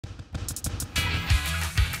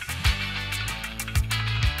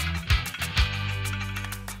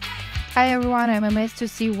Hi everyone, I'm amazed to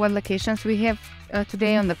see what locations we have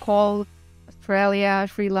today on the call. Australia,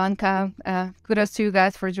 Sri Lanka. Kudos to you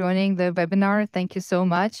guys for joining the webinar. Thank you so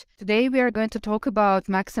much. Today we are going to talk about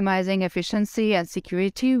maximizing efficiency and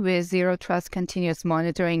security with Zero Trust continuous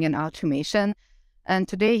monitoring and automation. And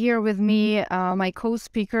today here with me, my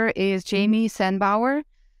co-speaker is Jamie Sandbauer.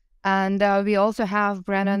 And we also have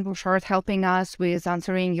Brandon Bouchard helping us with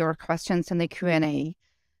answering your questions in the Q&A.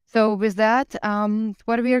 So with that,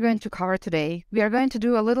 what we are going to cover today, we are going to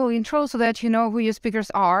do a little intro so that you know who your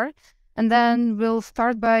speakers are. And then we'll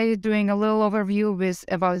start by doing a little overview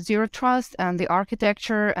about Zero Trust and the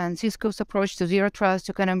architecture and Cisco's approach to Zero Trust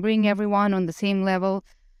to kind of bring everyone on the same level.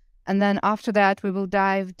 And then after that, we will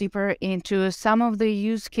dive deeper into some of the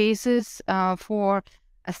use cases for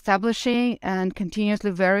establishing and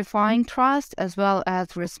continuously verifying trust, as well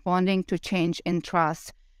as responding to change in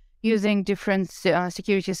trust using different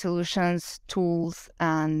security solutions, tools,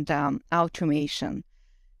 and automation.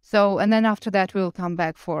 So, and then after that, we'll come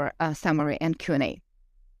back for a summary and Q&A.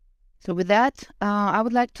 So with that, I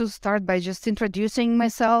would like to start by just introducing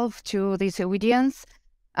myself to this audience.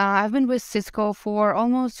 I've been with Cisco for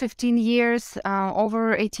almost 15 years,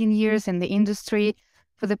 over 18 years in the industry.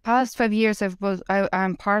 For the past 5 years,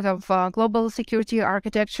 I'm part of a global security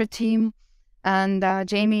architecture team. And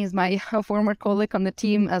Jamie is my former colleague on the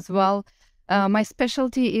team as well. My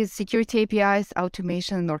specialty is security APIs,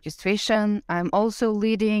 automation, and orchestration. I'm also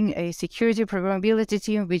leading a security programmability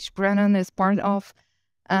team, which Brennan is part of.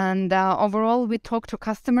 And overall, we talk to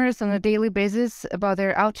customers on a daily basis about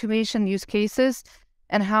their automation use cases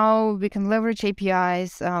and how we can leverage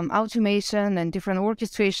APIs, automation, and different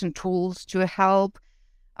orchestration tools to help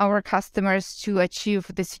our customers to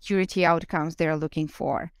achieve the security outcomes they're looking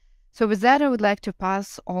for. So with that, I would like to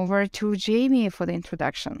pass over to Jamie for the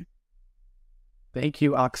introduction. Thank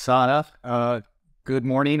you, Oksana. Good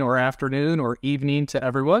morning or afternoon or evening to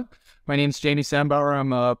everyone. My name is Jamie Sandbauer.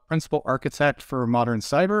 I'm a principal architect for Modern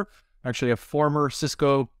Cyber, actually a former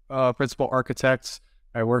Cisco principal architect.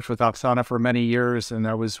 I worked with Oksana for many years, and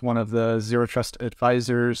I was one of the Zero Trust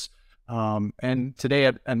advisors. And today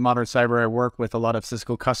at Modern Cyber, I work with a lot of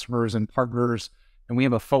Cisco customers and partners, and we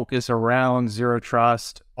have a focus around Zero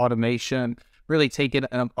Trust, automation, really taking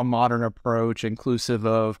a modern approach inclusive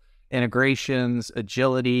of integrations,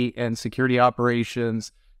 agility, and security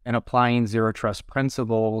operations, and applying Zero Trust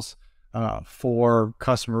principles for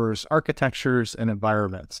customers' architectures and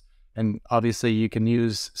environments. And obviously, you can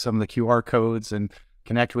use some of the QR codes and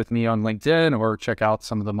connect with me on LinkedIn or check out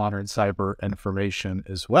some of the Modern Cyber information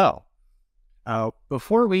as well.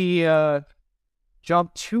 Before we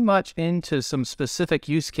jump too much into some specific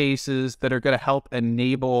use cases that are going to help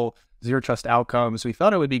enable Zero Trust outcomes, we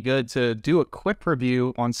thought it would be good to do a quick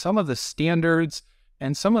review on some of the standards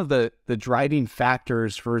and some of the driving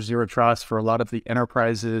factors for Zero Trust for a lot of the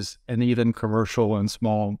enterprises and even commercial and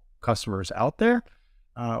small customers out there.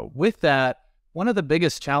 With that, one of the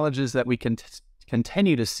biggest challenges that we can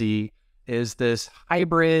continue to see is this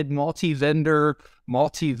hybrid, multi-vendor,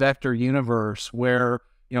 multi-vector universe where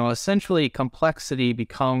essentially complexity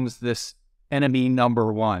becomes this enemy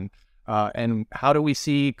number one. And how do we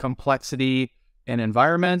see complexity in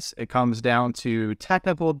environments? It comes down to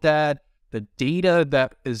technical debt, the data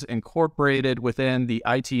that is incorporated within the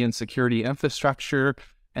IT and security infrastructure,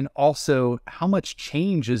 and also how much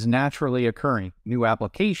change is naturally occurring. New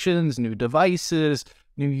applications, new devices,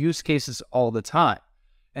 new use cases all the time.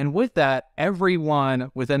 And with that, everyone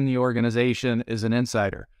within the organization is an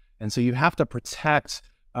insider. And so you have to protect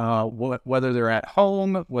whether they're at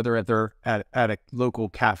home, whether they're at a local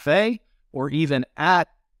cafe, or even at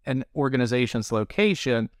an organization's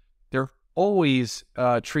location, they're always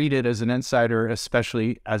treated as an insider,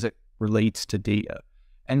 especially as it relates to data.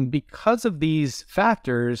 And because of these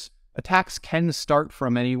factors, attacks can start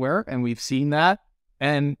from anywhere, and we've seen that.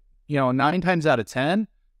 And 9 times out of 10,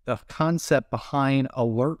 the concept behind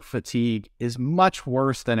alert fatigue is much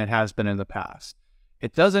worse than it has been in the past.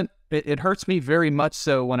 It hurts me very much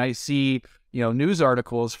so when I see, news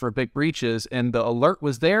articles for big breaches and the alert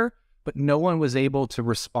was there, but no one was able to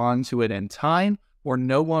respond to it in time, or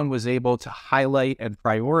no one was able to highlight and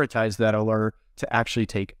prioritize that alert to actually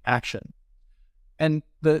take action. And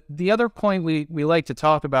the other point we like to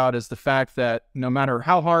talk about is the fact that no matter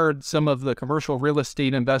how hard some of the commercial real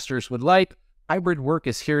estate investors would like, hybrid work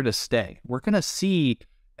is here to stay. We're going to see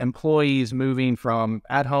employees moving from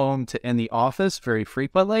at home to in the office very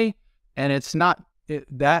frequently, and it's not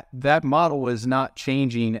that model is not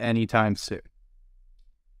changing anytime soon.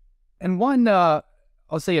 And one, I'll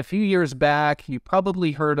say a few years back, you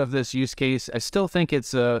probably heard of this use case. I still think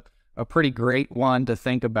it's a pretty great one to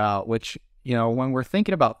think about, which when we're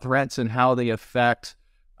thinking about threats and how they affect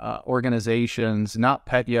organizations,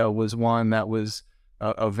 NotPetya was one that was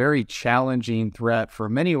a very challenging threat for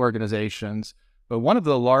many organizations. But one of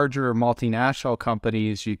the larger multinational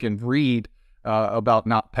companies, you can read about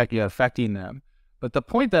NotPetya affecting them. But the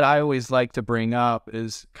point that I always like to bring up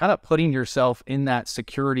is kind of putting yourself in that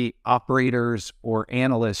security operators or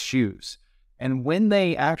analyst shoes. And when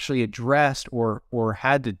they actually addressed or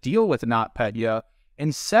had to deal with NotPetya,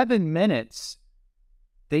 in 7 minutes,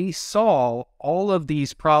 they saw all of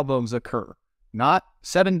these problems occur. Not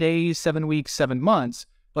 7 days, 7 weeks, 7 months,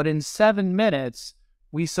 but in 7 minutes,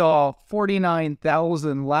 we saw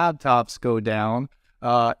 49,000 laptops go down,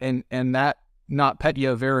 and that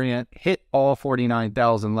NotPetya variant hit all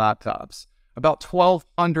 49,000 laptops. About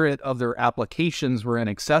 1,200 of their applications were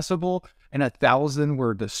inaccessible, and 1,000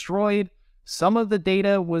 were destroyed. Some of the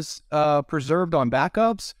data was preserved on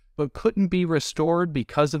backups, but couldn't be restored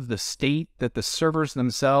because of the state that the servers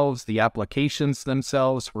themselves, the applications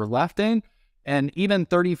themselves were left in. And even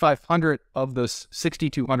 3,500 of the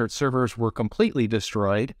 6,200 servers were completely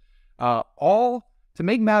destroyed. All, to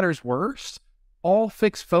make matters worse, all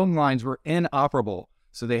fixed phone lines were inoperable.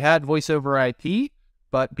 So they had voice over IP,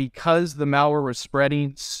 but because the malware was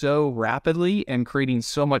spreading so rapidly and creating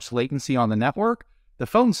so much latency on the network, the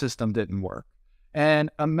phone system didn't work. And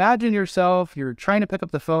imagine yourself, you're trying to pick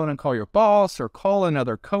up the phone and call your boss or call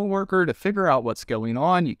another coworker to figure out what's going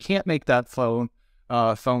on. You can't make that phone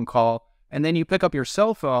call. And then you pick up your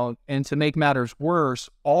cell phone, and to make matters worse,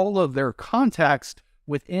 all of their contacts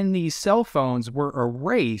within these cell phones were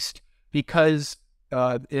erased because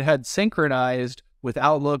it had synchronized with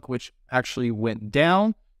Outlook, which actually went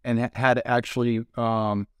down and had actually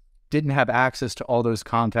didn't have access to all those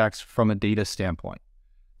contacts from a data standpoint.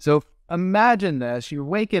 So imagine this, you're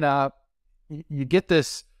waking up, you get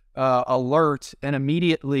this alert, and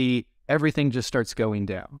immediately everything just starts going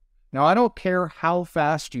down. Now, I don't care how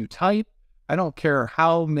fast you type. I don't care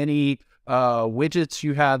how many widgets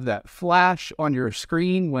you have that flash on your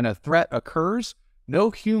screen when a threat occurs. No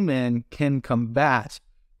human can combat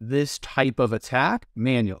this type of attack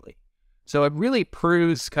manually. So it really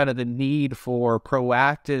proves kind of the need for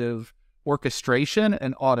proactive orchestration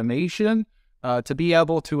and automation to be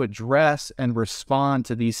able to address and respond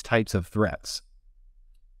to these types of threats.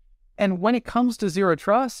 And when it comes to Zero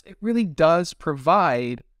Trust, it really does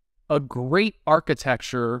provide a great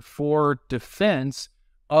architecture for defense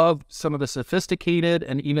of some of the sophisticated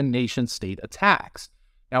and even nation-state attacks.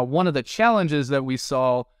 Now, one of the challenges that we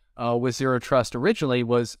saw with Zero Trust originally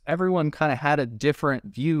was everyone kind of had a different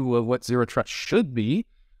view of what Zero Trust should be.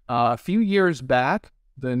 A few years back,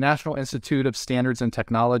 the National Institute of Standards and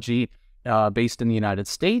Technology, based in the United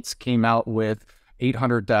States, came out with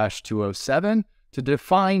 800-207 to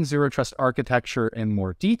define Zero Trust architecture in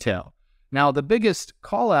more detail. Now, the biggest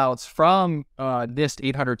callouts from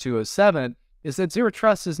NIST 800-207 is that Zero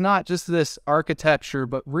Trust is not just this architecture,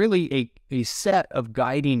 but really a set of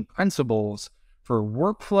guiding principles for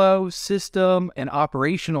workflow, system, and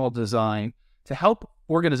operational design to help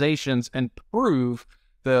organizations improve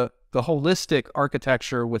the holistic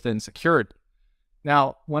architecture within security.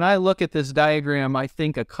 Now, when I look at this diagram, I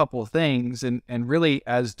think a couple things, and really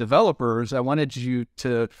as developers, I wanted you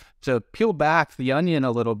to peel back the onion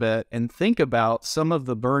a little bit and think about some of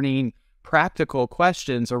the burning practical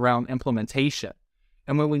questions around implementation.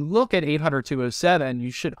 And when we look at 800-207,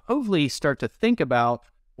 you should hopefully start to think about,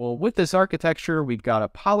 well, with this architecture, we've got a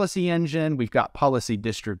policy engine, we've got policy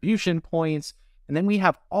distribution points, and then we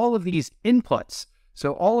have all of these inputs.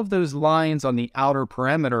 So all of those lines on the outer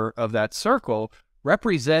perimeter of that circle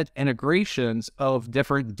represent integrations of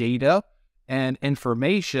different data and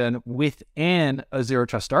information within a Zero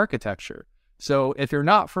Trust architecture. So if you're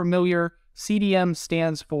not familiar, CDM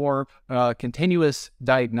stands for Continuous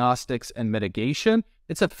Diagnostics and Mitigation.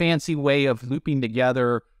 It's a fancy way of looping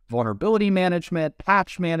together vulnerability management,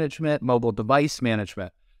 patch management, mobile device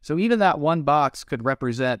management. So even that one box could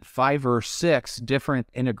represent 5 or 6 different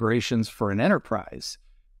integrations for an enterprise.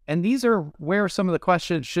 And these are where some of the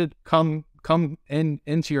questions should come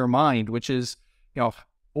into your mind, which is,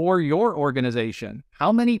 for your organization,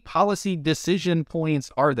 how many policy decision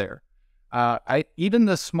points are there? Even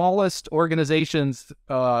the smallest organizations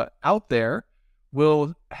out there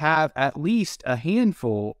will have at least a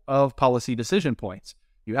handful of policy decision points.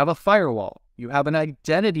 You have a firewall, you have an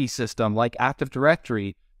identity system like Active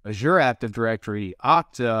Directory, Azure Active Directory,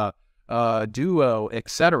 Okta, Duo,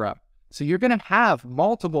 etc. So you're going to have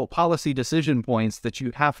multiple policy decision points that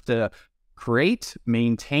you have to create,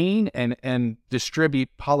 maintain, and distribute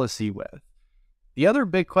policy with. The other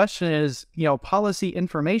big question is, policy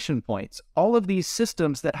information points. All of these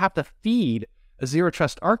systems that have to feed a zero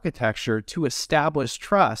trust architecture to establish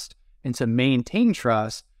trust and to maintain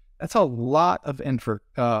trust, that's a lot of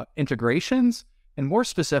integrations, and more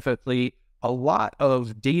specifically, a lot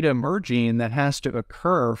of data merging that has to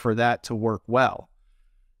occur for that to work well.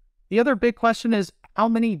 The other big question is how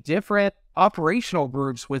many different operational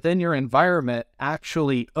groups within your environment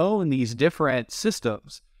actually own these different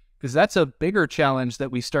systems? Because that's a bigger challenge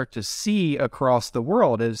that we start to see across the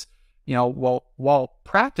world is, while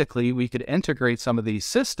practically we could integrate some of these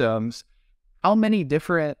systems, how many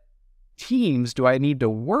different teams do I need to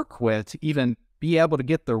work with to even be able to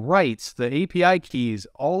get the rights, the API keys,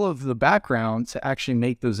 all of the background to actually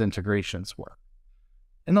make those integrations work?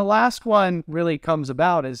 And the last one really comes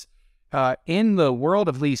about is in the world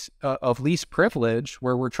of least privilege,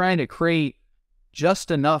 where we're trying to create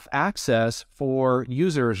just enough access for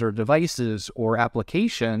users or devices or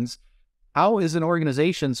applications, how is an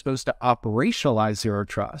organization supposed to operationalize zero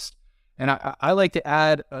trust? And I like to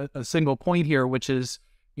add a single point here, which is,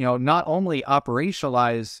 not only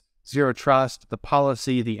operationalize zero trust, the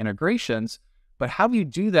policy, the integrations, but how do you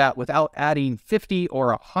do that without adding 50 or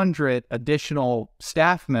 100 additional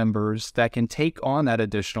staff members that can take on that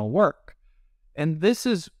additional work? And this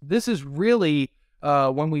is really,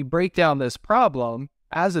 when we break down this problem,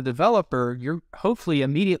 as a developer, you're hopefully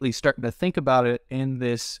immediately starting to think about it in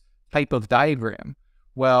this type of diagram.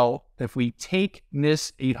 Well, if we take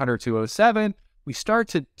NIST 800-207, we start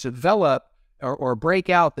to develop or break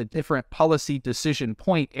out the different policy decision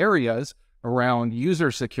point areas around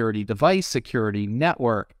user security, device security,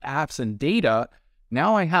 network, apps, and data.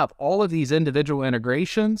 Now I have all of these individual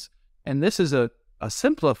integrations, and this is a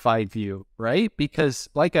simplified view, right? Because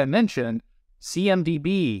like I mentioned,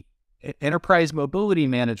 CMDB, enterprise mobility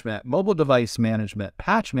management, mobile device management,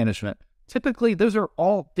 patch management, typically those are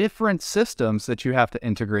all different systems that you have to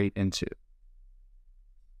integrate into.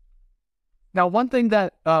 Now, one thing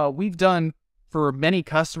that we've done for many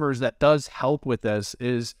customers that does help with this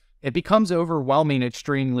is it becomes overwhelming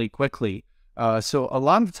extremely quickly. So a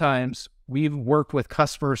lot of times we've worked with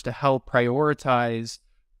customers to help prioritize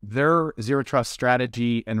their zero trust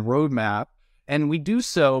strategy and roadmap. And we do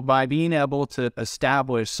so by being able to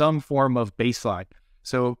establish some form of baseline.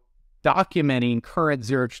 So documenting current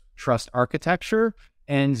zero trust architecture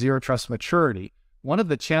and zero trust maturity. One of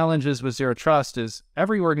the challenges with zero trust is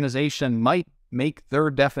every organization might make their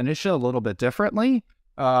definition a little bit differently.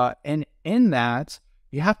 And in that,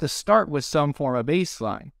 you have to start with some form of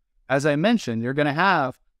baseline. As I mentioned, you're going to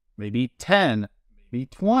have maybe 10, maybe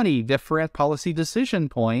 20 different policy decision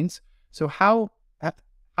points. So how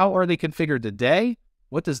are they configured today?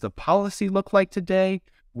 What does the policy look like today?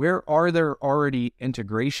 Where are there already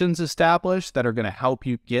integrations established that are going to help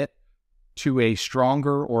you get to a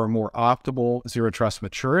stronger or more optimal zero trust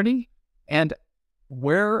maturity? And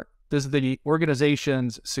where does the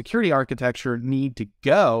organization's security architecture need to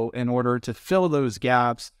go in order to fill those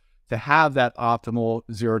gaps to have that optimal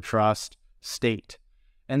zero trust state?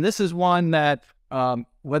 And this is one that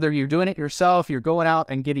whether you're doing it yourself, you're going out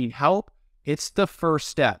and getting help, it's the first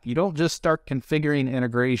step. You don't just start configuring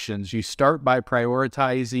integrations. You start by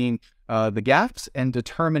prioritizing the gaps and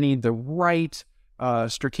determining the right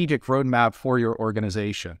strategic roadmap for your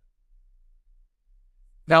organization.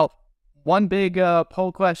 Now, one big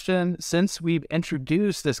poll question, since we've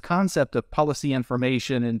introduced this concept of policy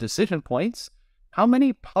information and decision points, how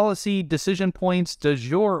many policy decision points does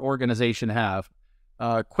your organization have?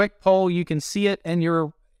 Quick poll, you can see it in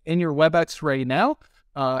your WebEx right now,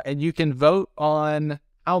 and you can vote on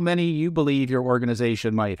how many you believe your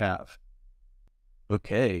organization might have.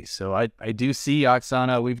 Okay, so I do see,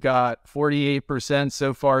 Oxana, we've got 48%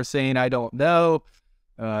 so far saying I don't know,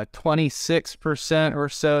 26% or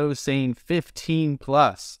so saying 15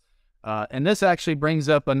 plus. And this actually brings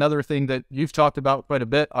up another thing that you've talked about quite a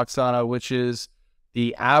bit, Oxana, which is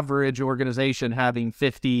the average organization having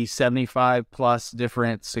 50, 75 plus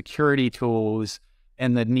different security tools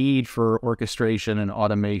and the need for orchestration and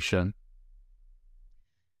automation.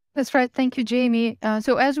 That's right. Thank you, Jamie.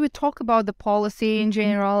 So as we talk about the policy in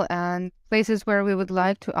general and places where we would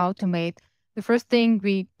like to automate, the first thing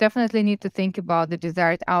we definitely need to think about the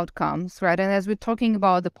desired outcomes, right? And as we're talking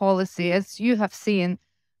about the policy, as you have seen,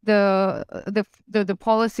 the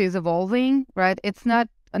policy is evolving, right? It's not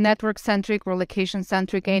a network-centric or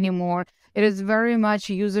location-centric anymore. It is very much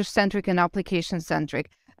user-centric and application-centric.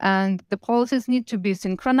 And the policies need to be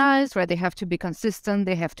synchronized, right? They have to be consistent.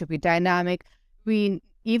 They have to be dynamic. We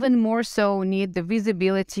even more so need the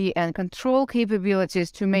visibility and control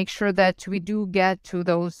capabilities to make sure that we do get to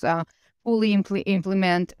those fully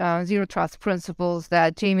implement zero trust principles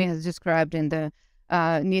that Jamie has described in the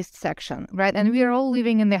NIST section, right? And we are all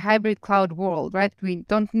living in the hybrid cloud world, right? We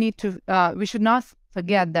don't need to, we should not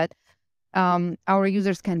forget that our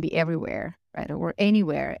users can be everywhere, right? Or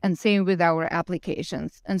anywhere, and same with our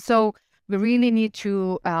applications. And so we really need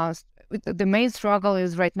to, the main struggle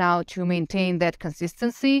is right now to maintain that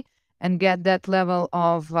consistency and get that level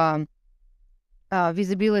of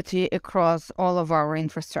visibility across all of our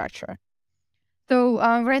infrastructure. So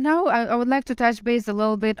right now, I would like to touch base a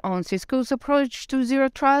little bit on Cisco's approach to zero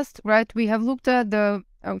trust, right? We have looked at the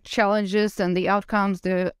challenges and the outcomes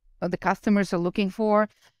the customers are looking for,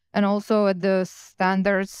 and also at the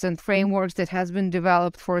standards and frameworks that has been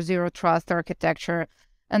developed for zero trust architecture.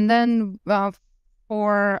 And then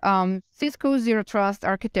for Cisco's zero trust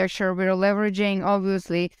architecture, we're leveraging,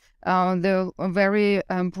 obviously, the very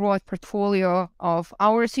broad portfolio of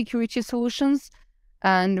our security solutions,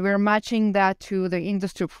 and we're matching that to the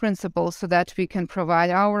industry principles so that we can provide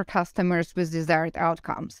our customers with desired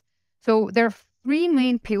outcomes. So there are three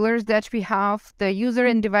main pillars that we have: the user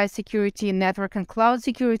and device security, network and cloud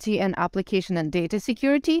security, and application and data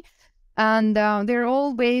security. And they're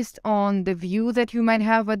all based on the view that you might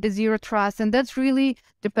have at the zero trust. And that's really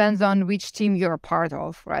depends on which team you're a part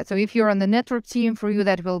of, right? So if you're on the network team, for you,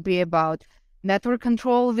 that will be about network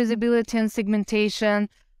control, visibility, and segmentation.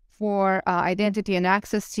 For identity and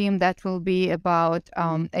access team, that will be about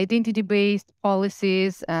identity-based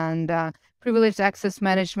policies and privileged access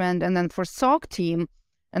management. And then for SOC team,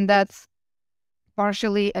 and that's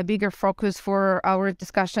partially a bigger focus for our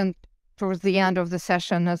discussion towards the end of the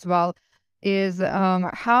session as well, is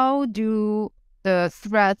how do the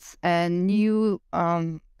threats and new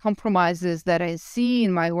compromises that I see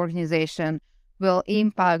in my organization will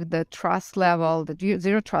impact the trust level, the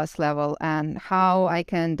zero trust level, and how I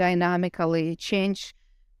can dynamically change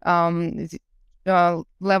the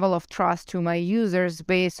level of trust to my users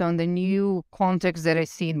based on the new context that I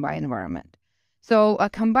see in my environment. So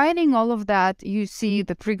combining all of that, you see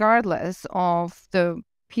that regardless of the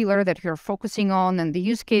pillar that you're focusing on and the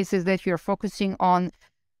use cases that you're focusing on,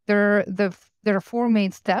 there are four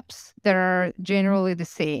main steps that are generally the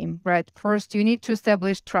same, right? First, you need to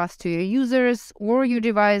establish trust to your users or your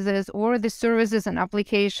devices or the services and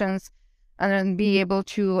applications, and then be able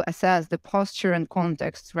to assess the posture and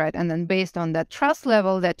context, right? And then based on that trust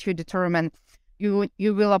level that you determine, you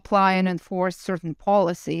will apply and enforce certain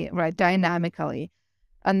policy, right, dynamically.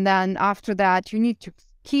 And then after that, you need to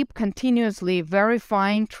keep continuously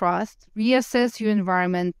verifying trust, reassess your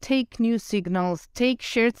environment, take new signals, take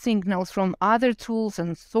shared signals from other tools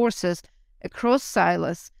and sources across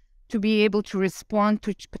silos to be able to respond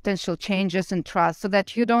to potential changes in trust so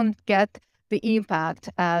that you don't get the impact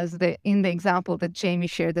as in the example that Jamie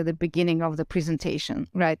shared at the beginning of the presentation,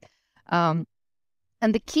 right? And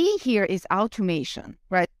the key here is automation,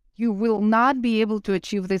 right? You will not be able to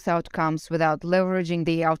achieve these outcomes without leveraging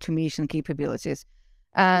the automation capabilities.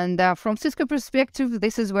 And from Cisco perspective,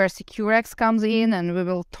 this is where SecureX comes in, and we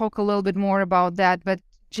will talk a little bit more about that. But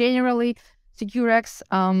generally, SecureX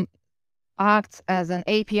acts as an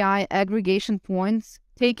API aggregation point,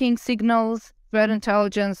 taking signals, threat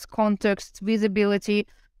intelligence, context, visibility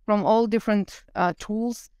from all different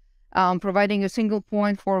tools, providing a single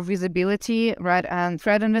point for visibility, right, and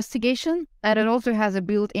threat investigation. And it also has a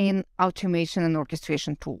built-in automation and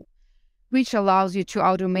orchestration tool, which allows you to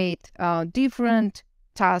automate different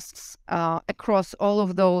tasks across all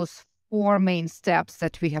of those four main steps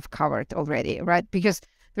that we have covered already, right? Because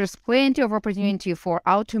there's plenty of opportunity for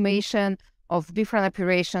automation of different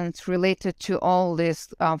operations related to all these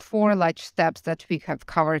four large steps that we have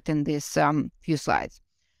covered in these few slides.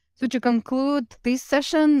 So to conclude this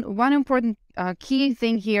session, one important key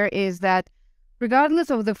thing here is that regardless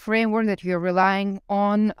of the framework that you're relying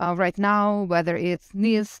on right now, whether it's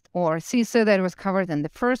NIST or CISA that was covered in the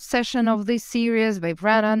first session of this series by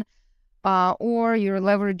Brennan, or you're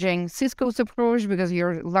leveraging Cisco's approach because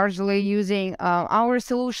you're largely using our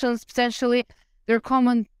solutions, potentially, there are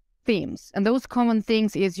common themes. And those common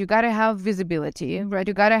things is you got to have visibility, right?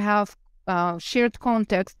 You got to have shared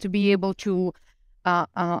context to be able to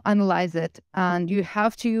analyze it. And you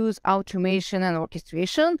have to use automation and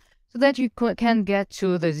orchestration so that you can get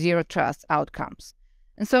to the zero trust outcomes.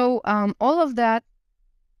 And so all of that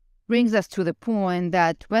brings us to the point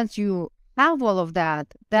that once you have all of that,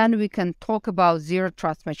 then we can talk about zero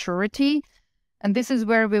trust maturity. And this is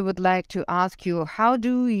where we would like to ask you, how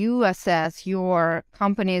do you assess your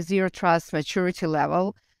company's zero trust maturity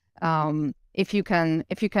level? If you can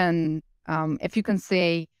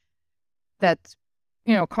say that,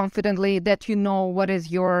 confidently that you know what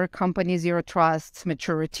is your company's zero trust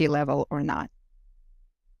maturity level or not.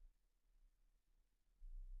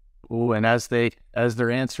 Oh, and as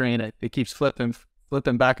they're answering it, it keeps flipping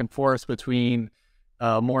back and forth between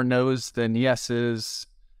more no's than yeses.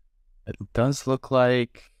 It does look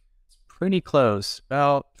like it's pretty close.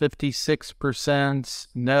 About 56%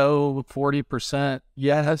 no, 40%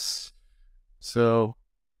 yes. So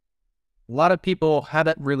a lot of people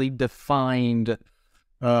haven't really defined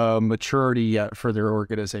maturity yet for their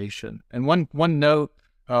organization. And one note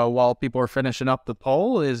while people are finishing up the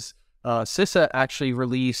poll is CISA actually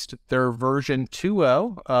released their version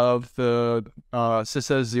 2.0 of the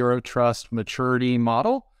CISA Zero Trust Maturity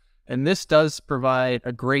Model. And this does provide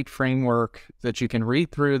a great framework that you can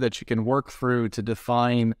read through, that you can work through to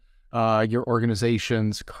define your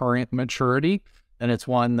organization's current maturity. And it's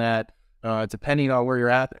one that, depending on where you're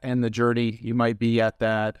at in the journey, you might be at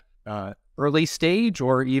that early stage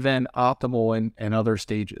or even optimal in other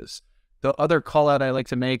stages. The other call out I like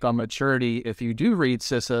to make on maturity, if you do read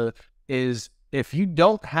CISA, is if you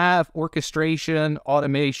don't have orchestration,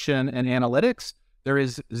 automation, and analytics, there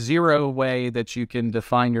is zero way that you can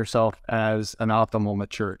define yourself as an optimal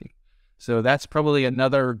maturity. So that's probably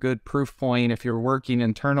another good proof point if you're working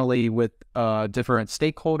internally with different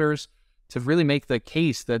stakeholders to really make the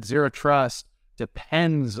case that zero trust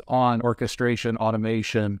depends on orchestration,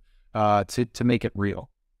 automation to make it real.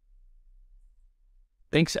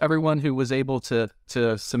 Thanks everyone who was able to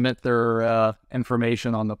submit their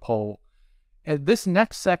information on the poll. In this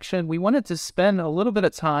next section, we wanted to spend a little bit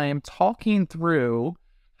of time talking through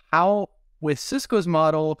how, with Cisco's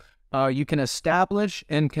model, you can establish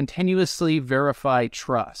and continuously verify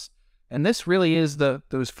trust. And this really is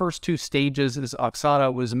those first two stages, as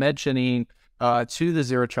Oxana was mentioning, to the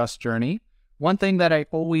zero trust journey. One thing that I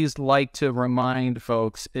always like to remind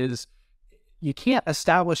folks is you can't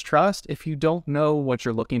establish trust if you don't know what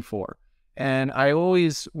you're looking for. And I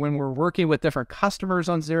always, when we're working with different customers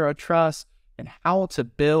on zero trust and how to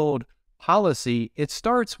build policy, it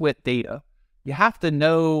starts with data. You have to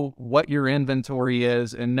know what your inventory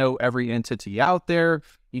is and know every entity out there.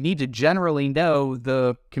 You need to generally know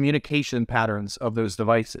the communication patterns of those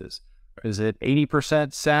devices. Is it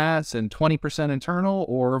 80% SaaS and 20% internal,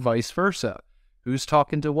 or vice versa? Who's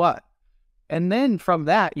talking to what? And then from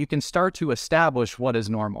that, you can start to establish what is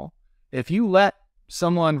normal. If you let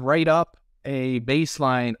someone write up a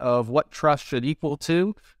baseline of what trust should equal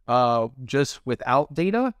to just without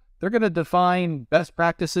data, they're going to define best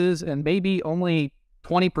practices, and maybe only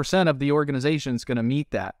 20% of the organization is going to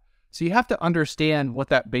meet that. So you have to understand what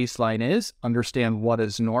that baseline is, understand what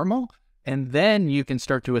is normal, and then you can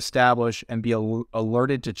start to establish and be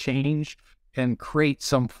alerted to change and create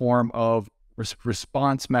some form of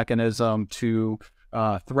response mechanism to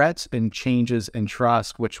threats and changes in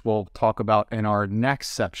trust, which we'll talk about in our next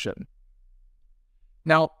section.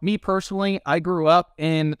 Now, me personally, I grew up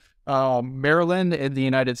in Maryland in the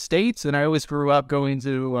United States, and I always grew up going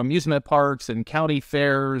to amusement parks and county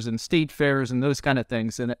fairs and state fairs and those kind of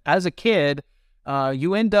things. And as a kid,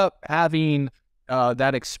 you end up having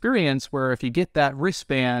that experience where if you get that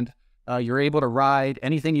wristband, you're able to ride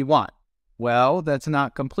anything you want. Well, that's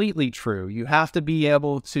not completely true. You have to be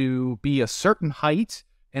able to be a certain height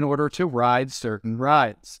in order to ride certain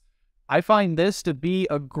rides. I find this to be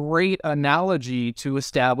a great analogy to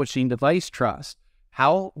establishing device trust.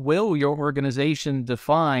 How will your organization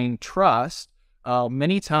define trust?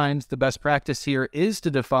 Many times the best practice here is to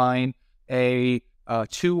define a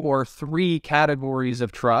 2 or 3 categories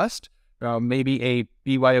of trust. Maybe a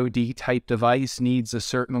BYOD type device needs a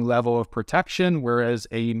certain level of protection, whereas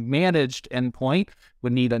a managed endpoint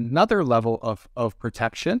would need another level of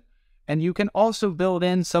protection. And you can also build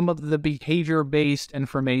in some of the behavior-based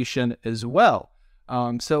information as well.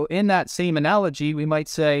 So in that same analogy, we might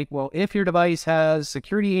say, well, if your device has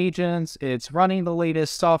security agents, it's running the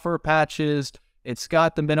latest software patches, it's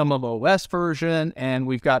got the minimum OS version, and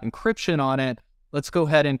we've got encryption on it, let's go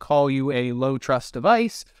ahead and call you a low trust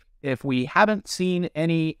device. If we haven't seen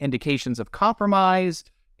any indications of compromise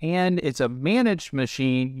and it's a managed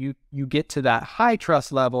machine, you get to that high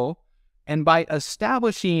trust level. And by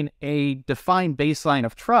establishing a defined baseline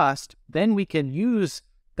of trust, then we can use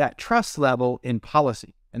that trust level in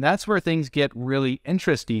policy. And that's where things get really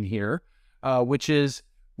interesting here, which is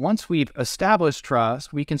once we've established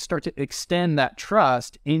trust, we can start to extend that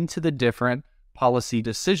trust into the different policy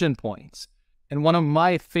decision points. And one of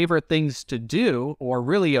my favorite things to do, or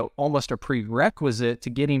really almost a prerequisite to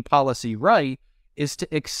getting policy right, is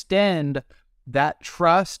to extend that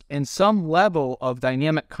trust and some level of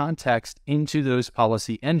dynamic context into those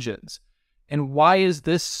policy engines. And why is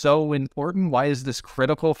this so important? Why is this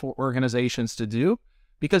critical for organizations to do?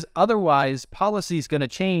 Because otherwise, policy is going to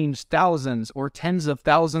change thousands or tens of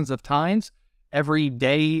thousands of times every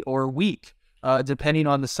day or week, depending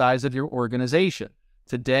on the size of your organization.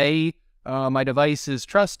 Today, my device is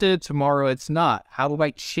trusted. Tomorrow, it's not. How do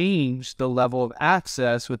I change the level of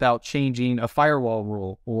access without changing a firewall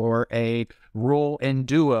rule or a rule in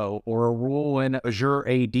Duo or a rule in Azure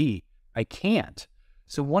AD? I can't.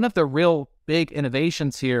 So one of the real big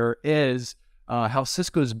innovations here is how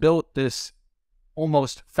Cisco's built this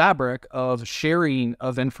almost fabric of sharing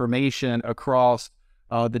of information across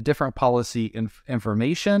the different policy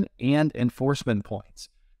information and enforcement points.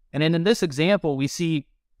 And in this example, we see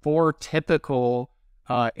 4 typical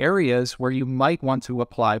areas where you might want to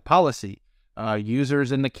apply policy.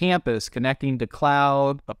 Users in the campus connecting to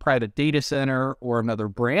cloud, a private data center, or another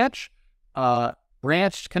branch,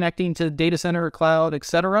 branch connecting to data center, cloud,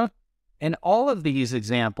 etc. And all of these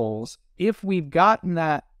examples, if we've gotten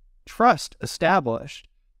that trust established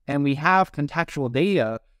and we have contextual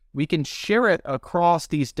data, we can share it across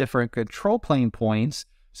these different control plane points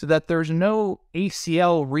so that there's no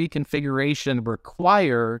ACL reconfiguration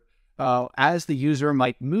required as the user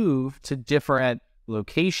might move to different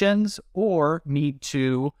locations or need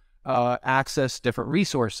to access different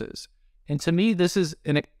resources. And to me, this is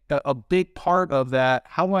a big part of that.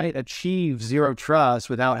 How do I achieve zero trust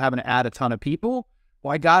without having to add a ton of people?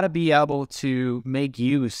 Well, I got to be able to make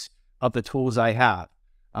use of the tools I have.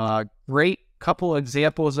 Great couple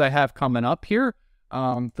examples I have coming up here.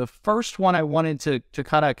 The first one I wanted to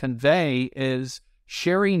kind of convey is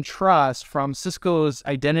sharing trust from Cisco's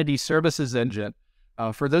Identity Services Engine.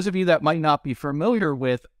 For those of you that might not be familiar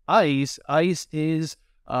with ICE, ICE is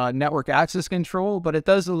network access control, but it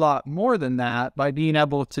does a lot more than that by being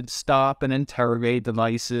able to stop and interrogate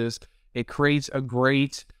devices. It creates a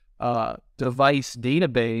great device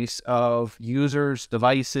database of users,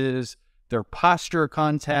 devices, their posture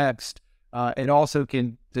context. It also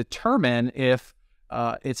can determine if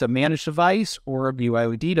it's a managed device or a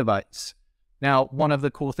BYOD device. Now, one of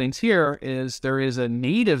the cool things here is there is a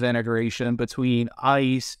native integration between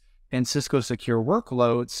ICE and Cisco Secure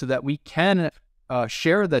Workloads so that we can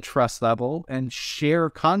share the trust level and share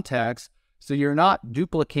context, so you're not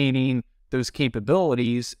duplicating those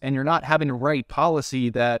capabilities and you're not having to write policy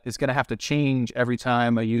that is going to have to change every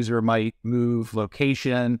time a user might move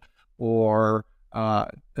location or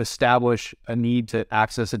establish a need to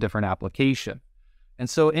access a different application. And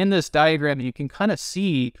so in this diagram, you can kind of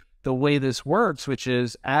see the way this works, which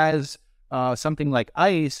is as something like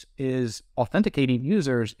ICE is authenticating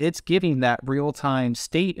users, it's giving that real-time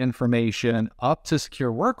state information up to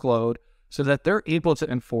Secure Workload so that they're able to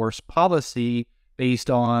enforce policy based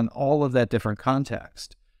on all of that different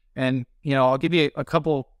context. And, I'll give you a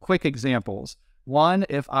couple quick examples. One,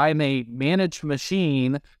 if I'm a managed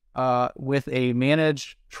machine with a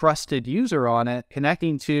managed trusted user on it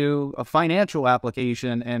connecting to a financial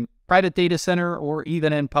application in private data center or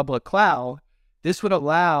even in public cloud, this would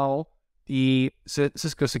allow the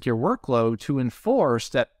Cisco Secure Workload to enforce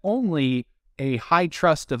that only a high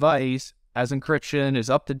trust device has encryption, is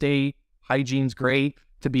up to date, hygiene's great,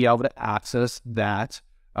 to be able to access that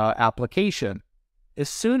application. As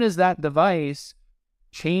soon as that device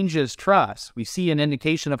changes trust, we see an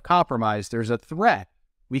indication of compromise, there's a threat,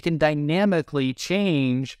 we can dynamically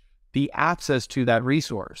change the access to that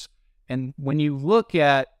resource. And when you look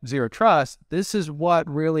at zero trust, this is what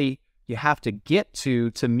really you have to get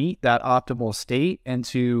to meet that optimal state and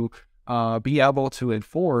to be able to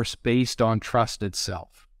enforce based on trust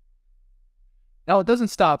itself. Now, it doesn't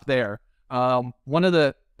stop there. One of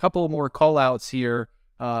the couple more call-outs here,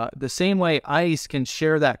 the same way ICE can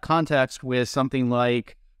share that context with something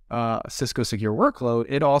like Cisco Secure Workload,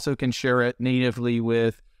 it also can share it natively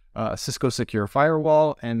with Cisco Secure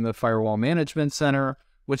Firewall and the Firewall Management Center,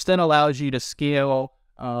 which then allows you to scale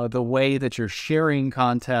the way that you're sharing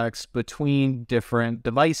context between different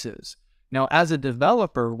devices. Now, as a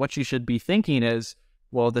developer, what you should be thinking is,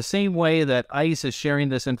 well, the same way that ICE is sharing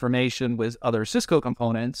this information with other Cisco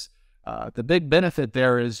components, the big benefit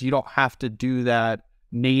there is you don't have to do that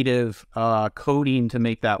native coding to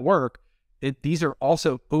make that work. These are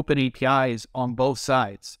also open APIs on both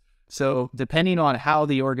sides. So depending on how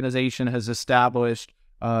the organization has established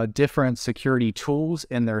different security tools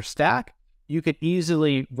in their stack, you could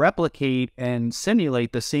easily replicate and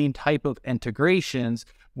simulate the same type of integrations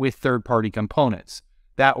with third-party components.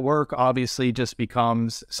 That work obviously just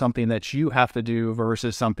becomes something that you have to do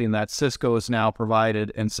versus something that Cisco has now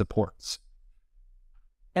provided and supports.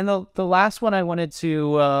 And the last one I wanted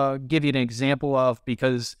to give you an example of,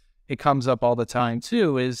 because it comes up all the time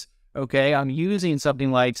too, is Okay, I'm using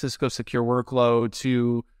something like Cisco Secure Workload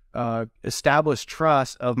to establish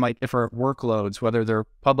trust of my different workloads, whether they're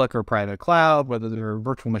public or private cloud, whether they're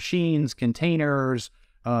virtual machines, containers,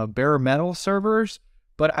 bare metal servers.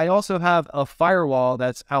 But I also have a firewall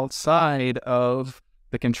that's outside of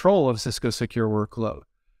the control of Cisco Secure Workload.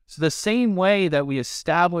 So the same way that we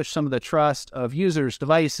establish some of the trust of users,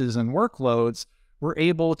 devices, and workloads, we're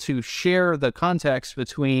able to share the context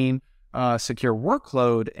between secure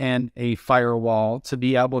workload and a firewall to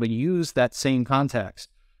be able to use that same context.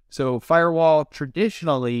 So firewall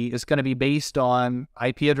traditionally is going to be based on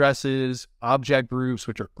IP addresses, object groups,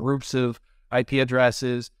 which are groups of IP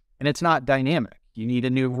addresses, and it's not dynamic. You need a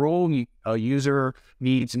new rule, a user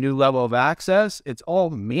needs a new level of access. It's all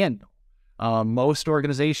manual. Most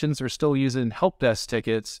organizations are still using help desk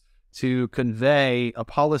tickets to convey a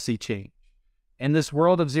policy change. In this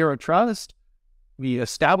world of zero trust, we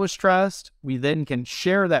establish trust. We then can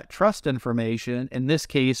share that trust information, in this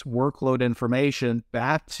case, workload information,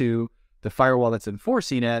 back to the firewall that's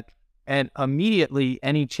enforcing it. And immediately,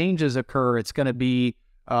 any changes occur, it's going to be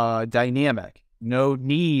dynamic. No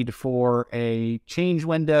need for a change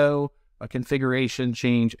window, a configuration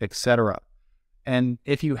change, etc. And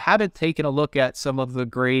if you haven't taken a look at some of the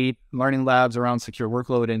great learning labs around secure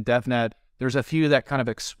workload in DevNet, there's a few that kind of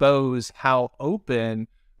expose how open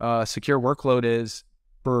secure workload is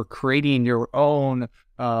for creating your own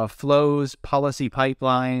flows, policy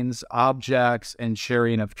pipelines, objects, and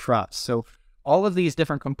sharing of trust. So all of these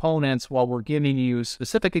different components, while we're giving you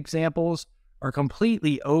specific examples, are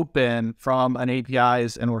completely open from an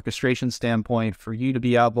APIs and orchestration standpoint for you to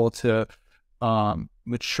be able to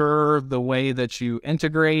mature the way that you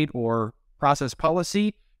integrate or process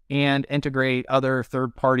policy and integrate other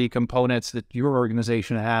third-party components that your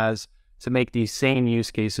organization has to make these same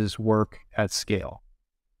use cases work at scale.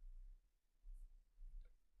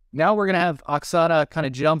 Now we're going to have Oxana kind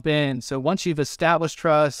of jump in. So once you've established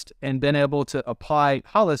trust and been able to apply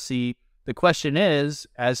policy, the question is,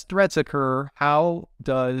 as threats occur, how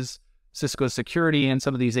does Cisco Security and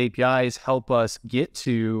some of these APIs help us get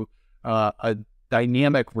to a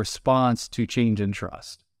dynamic response to change in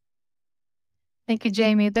trust? Thank you,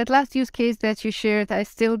 Jamie. That last use case that you shared, I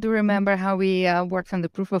still do remember how we worked on the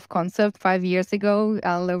proof of concept 5 years ago,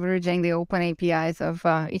 leveraging the open APIs of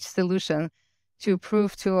each solution to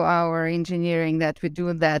prove to our engineering that we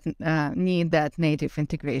do that need that native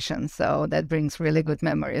integration. So that brings really good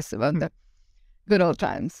memories about the good old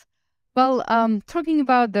times. Well, talking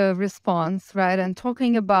about the response, right, and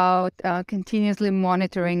talking about continuously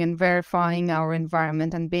monitoring and verifying our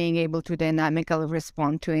environment and being able to dynamically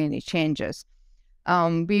respond to any changes.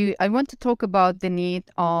 I want to talk about the need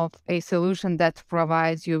of a solution that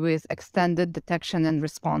provides you with extended detection and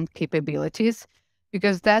response capabilities,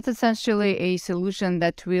 because that's essentially a solution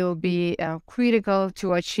that will be critical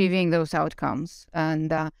to achieving those outcomes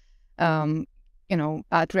and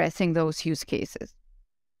addressing those use cases.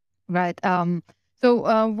 Right.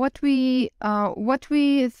 So what we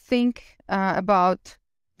think about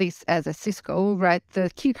this as a Cisco, right?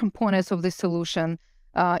 The key components of the solution,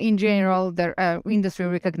 in general, they're industry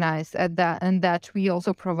recognized at that, and that we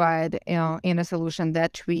also provide in a solution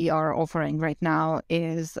that we are offering right now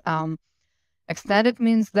is extended.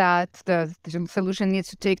 Means that the solution needs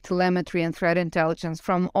to take telemetry and threat intelligence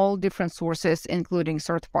from all different sources, including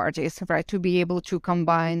third parties, right? To be able to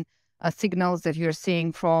combine signals that you're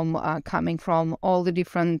seeing from coming from all the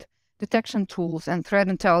different detection tools and threat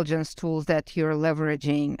intelligence tools that you're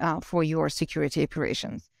leveraging for your security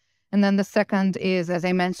operations. And then the second is, as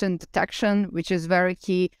I mentioned, detection, which is very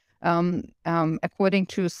key. According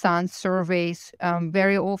to SAN surveys,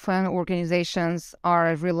 very often organizations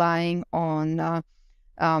are relying on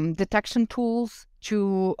detection tools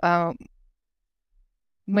to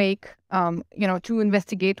to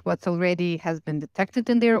investigate what's already has been detected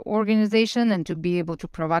in their organization and to be able to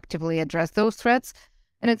proactively address those threats.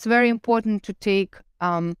 And it's very important to take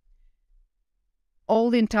all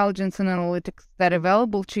the intelligence and analytics that are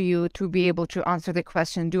available to you to be able to answer the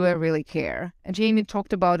question, do I really care? And Jamie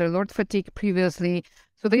talked about alert fatigue previously.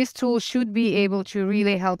 So these tools should be able to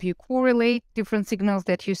really help you correlate different signals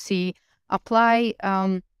that you see, apply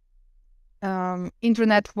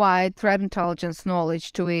internet-wide threat intelligence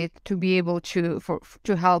knowledge to it to be able to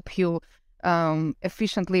help you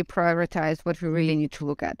efficiently prioritize what we really need to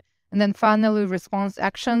look at. And then finally, response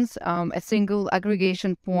actions, a single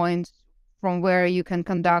aggregation point from where you can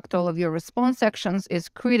conduct all of your response actions is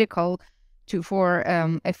critical for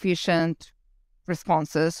efficient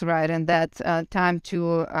responses, right? And that time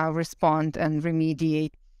to respond and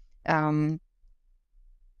remediate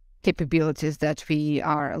capabilities that we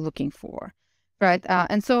are looking for. right?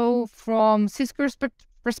 And so from Cisco's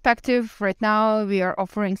perspective, right now we are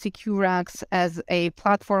offering SecureX as a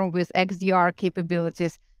platform with XDR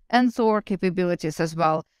capabilities and SOAR capabilities as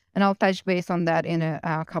well. And I'll touch base on that in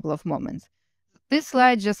a couple of moments. This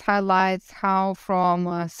slide just highlights how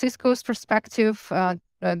from Cisco's perspective,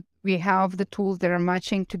 we have the tools that are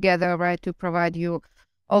matching together, right, to provide you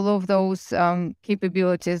all of those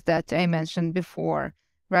capabilities that I mentioned before,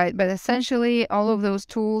 right? But essentially, all of those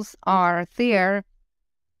tools are there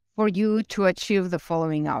for you to achieve the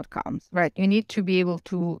following outcomes, right? You need to be able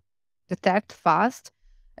to detect fast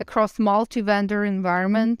across multi-vendor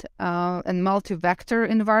environment and multi-vector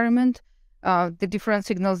environment, the different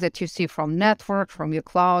signals that you see from network, from your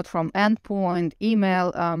cloud, from endpoint,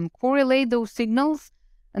 email, correlate those signals,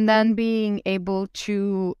 and then being able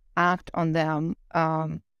to act on them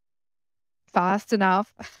fast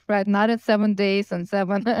enough, right? Not in 7 days and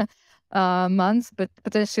 7 months, but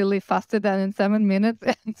potentially faster than in 7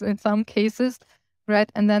 minutes in some cases,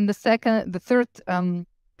 right? And then the third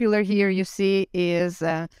pillar here you see is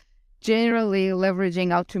generally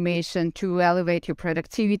leveraging automation to elevate your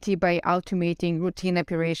productivity by automating routine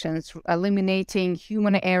operations, eliminating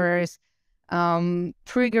human errors,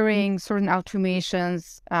 triggering certain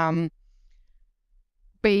automations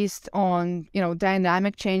based on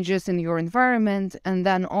dynamic changes in your environment, and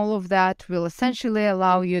then all of that will essentially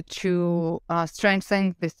allow you to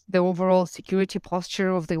strengthen the overall security posture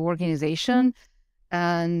of the organization,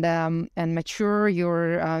 and mature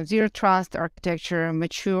your zero trust architecture,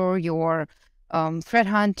 mature your threat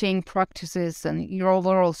hunting practices, and your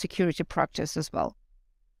overall security practice as well.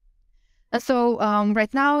 And so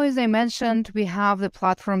right now, as I mentioned, we have the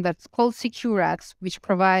platform that's called SecureX, which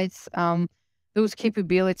provides those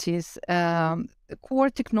capabilities, the core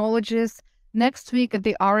technologies. Next week at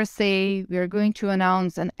the RSA, we are going to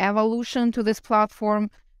announce an evolution to this platform,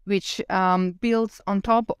 which builds on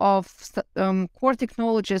top of core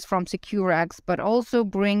technologies from SecureX, but also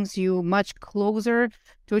brings you much closer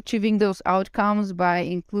to achieving those outcomes by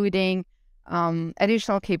including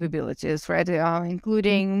additional capabilities, right?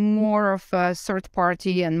 Including more of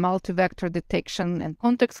third-party and multi-vector detection and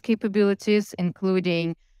context capabilities,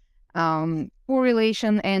 including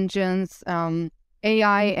correlation engines,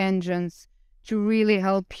 AI engines, to really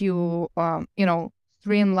help you,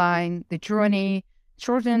 streamline the journey,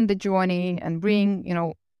 shorten the journey, and bring,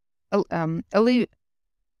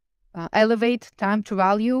 elevate time to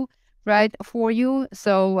value, right, for you.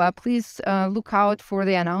 So please look out for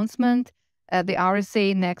the announcement at the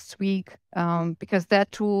RSA next week, because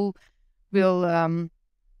that tool will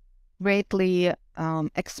greatly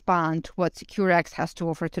expand what SecureX has to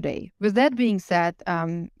offer today. With that being said,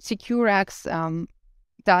 SecureX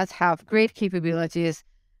does have great capabilities,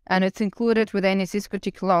 and it's included with any Cisco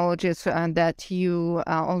technologies that you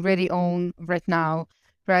already own right now,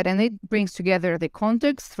 right? And it brings together the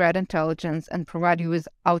context, threat intelligence, and provide you with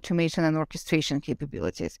automation and orchestration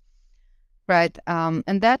capabilities, right?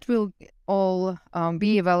 And that will all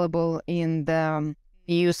be available in the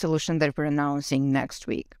new solution that we're announcing next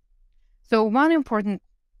week. So one important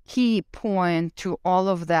key point to all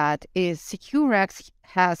of that is SecureX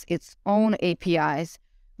has its own APIs,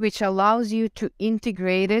 which allows you to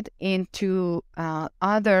integrate it into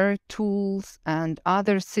other tools and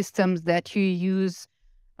other systems that you use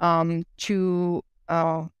to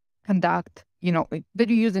conduct, that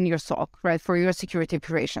you use in your SOC, right, for your security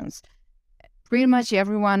operations. Pretty much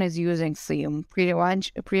everyone is using SIEM. Pretty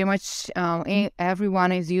much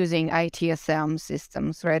everyone is using ITSM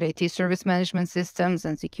systems, right? IT service management systems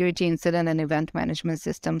and security incident and event management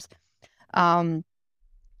systems. And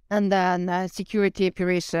then security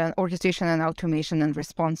operation, orchestration and automation and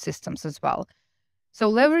response systems as well. So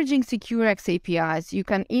leveraging SecureX APIs, you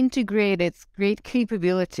can integrate its great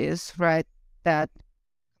capabilities, right? That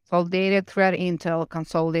consolidated threat intel,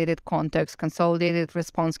 consolidated context, consolidated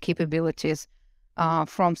response capabilities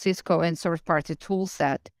from Cisco and third-party tool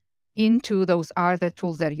set into those other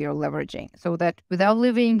tools that you're leveraging. So that without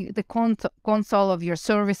leaving the console of your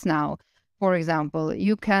ServiceNow, for example,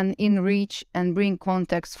 you can enrich and bring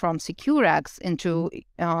context from SecureX into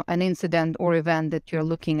an incident or event that you're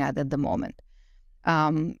looking at the moment.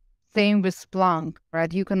 Same with Splunk,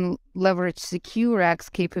 right? You can leverage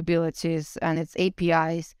SecureX capabilities and its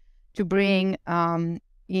APIs to bring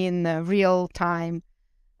in real time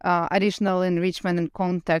additional enrichment and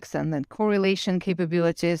context and then correlation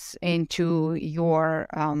capabilities into your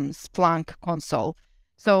Splunk console.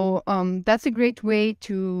 So that's a great way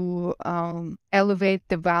to elevate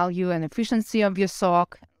the value and efficiency of your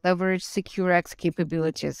SOC, leverage SecureX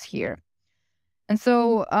capabilities here. And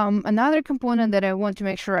so another component that I want to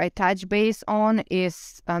make sure I touch base on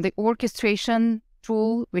is the orchestration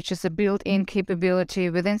tool, which is a built-in capability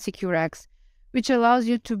within SecureX, which allows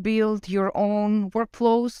you to build your own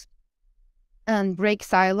workflows and break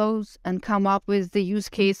silos and come up with the use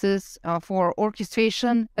cases for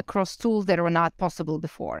orchestration across tools that were not possible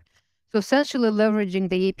before. So essentially leveraging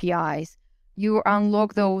the APIs, you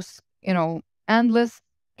unlock those, endless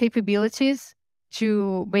capabilities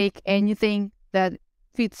to make anything that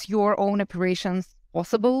fits your own operations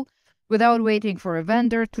possible without waiting for a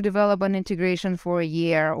vendor to develop an integration for a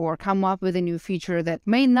year or come up with a new feature that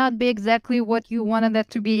may not be exactly what you wanted that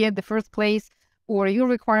to be in the first place, or your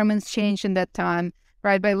requirements change in that time,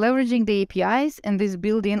 right? By leveraging the APIs and this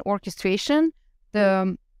built-in orchestration,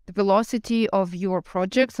 the velocity of your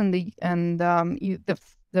projects and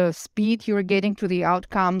the speed you're getting to the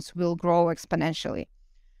outcomes will grow exponentially.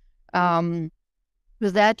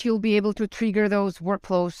 With that, you'll be able to trigger those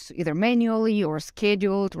workflows either manually or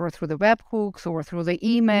scheduled or through the webhooks or through the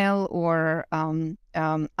email or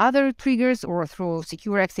other triggers or through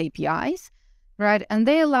SecureX APIs, right? And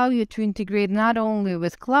they allow you to integrate not only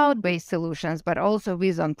with cloud-based solutions, but also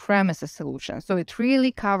with on-premises solutions. So it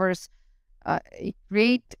really covers a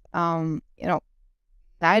great,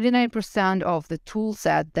 99% of the tool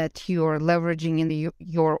set that you're leveraging in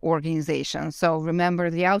your organization. So remember,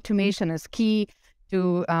 the automation is key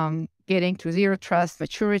to getting to zero trust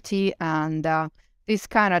maturity, and this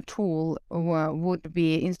kind of tool would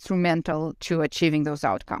be instrumental to achieving those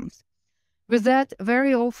outcomes. With that,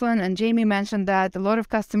 very often, and Jamie mentioned that, a lot of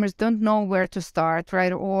customers don't know where to start,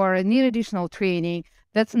 right, or need additional training.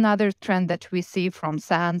 That's another trend that we see from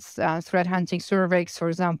SANS, threat hunting surveys, for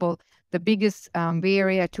example. The biggest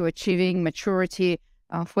barrier to achieving maturity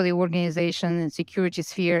for the organization and security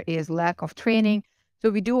sphere is lack of training. So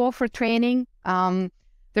we do offer training. There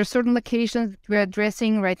are certain locations we're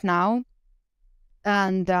addressing right now,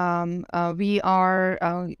 and please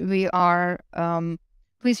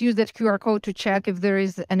use that QR code to check if there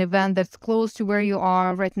is an event that's close to where you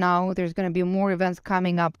are right now. There's going to be more events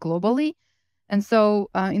coming up globally, and so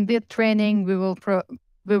in that training we will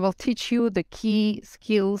teach you the key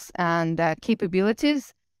skills and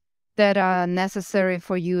capabilities that are necessary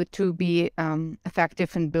for you to be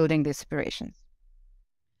effective in building these operations.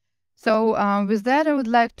 So with that, I would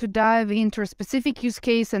like to dive into a specific use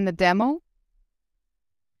case and the demo.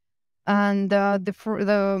 And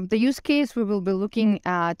the use case we will be looking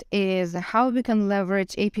at is how we can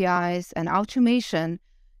leverage APIs and automation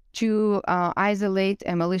to isolate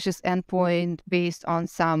a malicious endpoint based on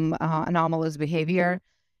some anomalous behavior.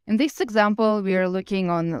 In this example, we are looking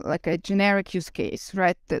on like a generic use case,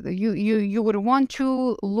 right? You would want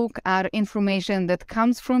to look at information that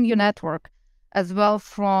comes from your network, as well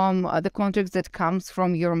from the context that comes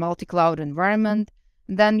from your multi-cloud environment.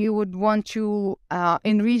 Then you would want to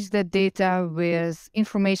enrich that data with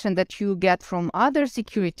information that you get from other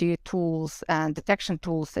security tools and detection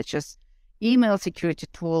tools, such as email security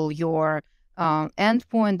tool, your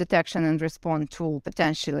endpoint detection and response tool,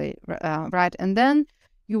 potentially, right? And then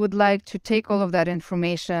you would like to take all of that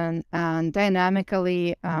information and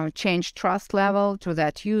dynamically change trust level to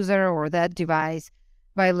that user or that device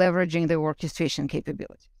by leveraging the orchestration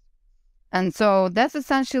capability. And so that's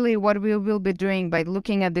essentially what we will be doing by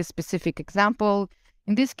looking at this specific example.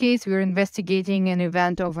 In this case, we're investigating an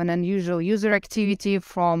event of an unusual user activity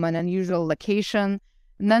from an unusual location.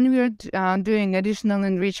 And then we're doing additional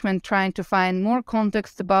enrichment, trying to find more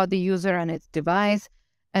context about the user and its device.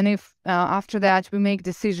 And if after that we make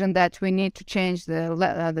decision that we need to change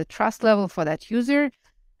the trust level for that user,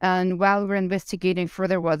 and while we're investigating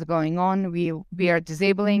further what's going on, we are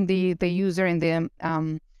disabling the user in the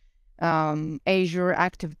Azure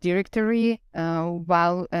Active Directory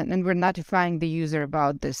and we're notifying the user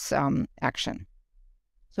about this action.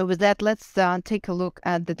 So with that, let's take a look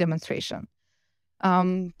at the demonstration.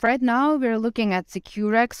 Right now, we're looking at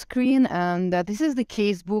SecureX screen, and this is the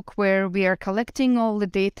casebook where we are collecting all the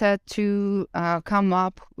data to come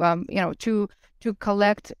up, to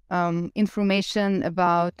collect information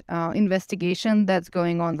about investigation that's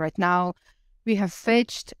going on right now. We have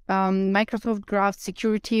fetched Microsoft Graph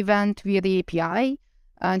security event via the API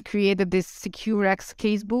and created this SecureX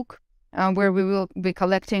casebook where we will be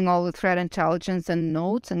collecting all the threat intelligence and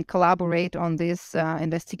notes and collaborate on this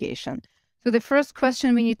investigation. So the first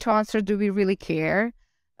question we need to answer, do we really care?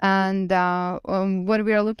 And what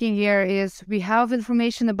we are looking here is we have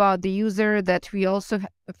information about the user that we also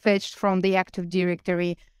fetched from the Active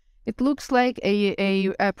Directory. It looks like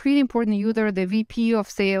a pretty important user, the VP of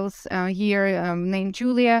sales here named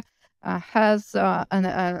Julia. has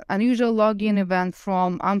an unusual login event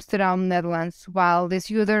from Amsterdam, Netherlands, while this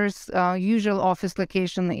user's usual office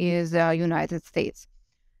location is United States.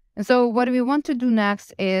 And so what we want to do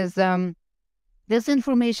next is this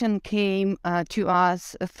information came to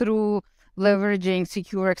us through leveraging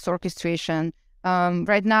SecureX orchestration.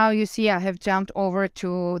 Right now, you see I have jumped over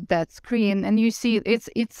to that screen, and you see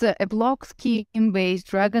it's a block scheme-based,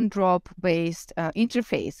 drag-and-drop-based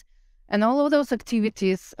interface. And all of those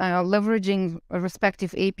activities leveraging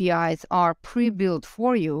respective APIs are pre-built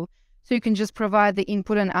for you. So you can just provide the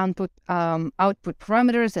input and output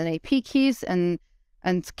parameters and AP keys and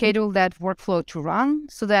schedule that workflow to run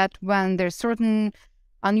so that when there's certain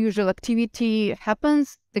unusual activity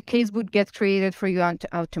happens, the case would get created for you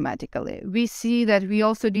automatically. We see that we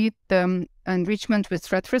also did the enrichment with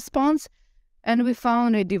threat response, and we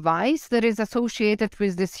found a device that is associated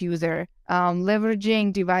with this user,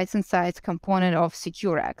 leveraging device insights component of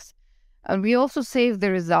SecureX. And we also saved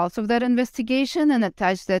the results of that investigation and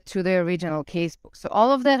attached that to the original casebook. So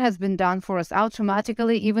all of that has been done for us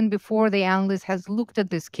automatically, even before the analyst has looked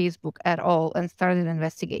at this casebook at all and started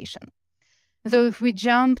investigation. So if we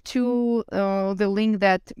jump to the link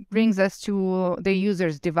that brings us to the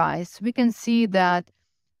user's device, we can see that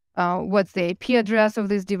what's the IP address of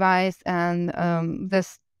this device and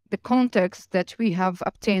the context that we have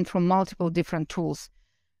obtained from multiple different tools.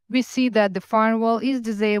 We see that the firewall is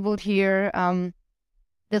disabled here.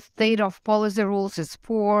 The state of policy rules is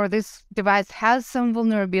poor. This device has some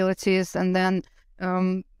vulnerabilities, and then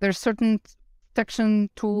there's certain protection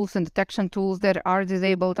tools and detection tools that are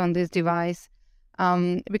disabled on this device.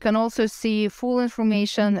 We can also see full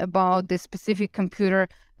information about the specific computer,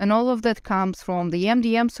 and all of that comes from the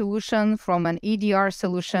MDM solution, from an EDR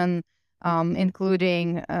solution,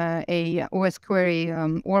 including a OS query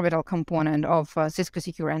orbital component of Cisco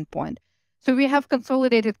Secure Endpoint. So we have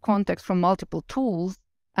consolidated context from multiple tools.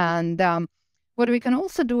 And what we can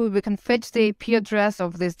also do, we can fetch the IP address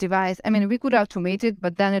of this device. I mean, we could automate it,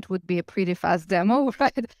 but then it would be a pretty fast demo,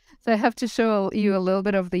 right? So I have to show you a little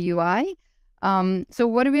bit of the UI. So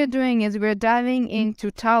what we are doing is we're diving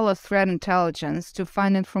into Talos threat intelligence to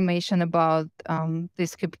find information about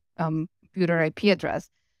this computer IP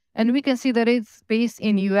address. And we can see that it's based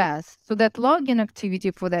in US. So that login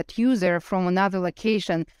activity for that user from another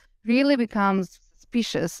location really becomes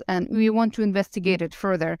suspicious, and we want to investigate it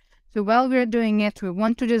further. So while we're doing it, we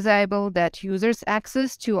want to disable that user's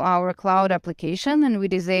access to our cloud application, and we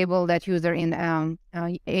disable that user in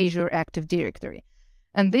Azure Active Directory.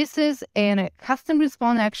 And this is a custom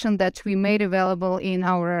response action that we made available in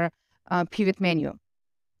our pivot menu.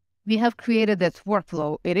 We have created this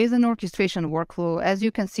workflow. It is an orchestration workflow. As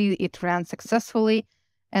you can see, it ran successfully.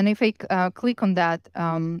 And if I click on that,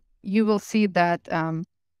 you will see that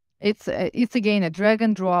it's again a drag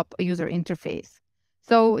and drop user interface.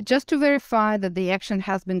 So just to verify that the action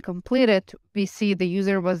has been completed, we see the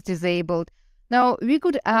user was disabled. Now we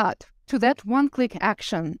could add to that one-click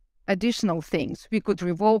action additional things. We could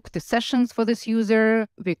revoke the sessions for this user.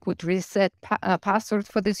 We could reset passwords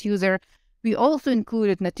for this user. We also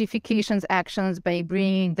included notifications actions by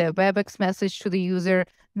bringing the WebEx message to the user,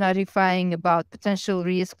 notifying about potential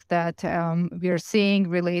risks that we are seeing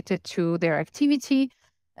related to their activity.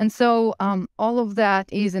 And so all of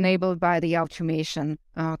that is enabled by the automation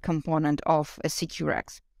component of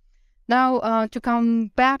SecureX. Now, to come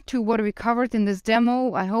back to what we covered in this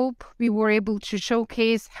demo, I hope we were able to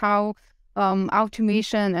showcase how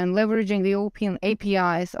automation and leveraging the open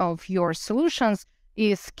APIs of your solutions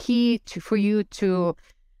is key for you to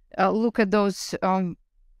look at those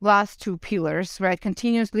last two pillars, right?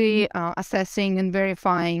 Continuously assessing and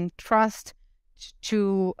verifying trust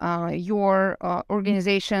to your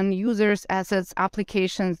organization, users, assets,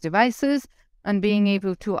 applications, devices, and being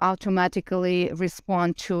able to automatically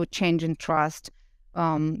respond to change in trust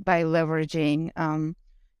by leveraging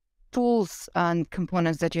tools and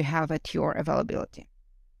components that you have at your availability.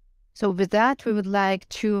 So with that, we would like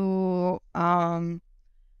to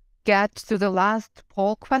get to the last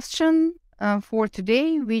poll question for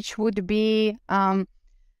today, which would be,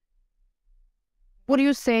 would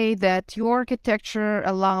you say that your architecture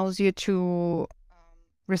allows you to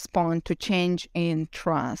respond to change in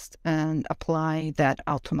trust and apply that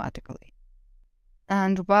automatically?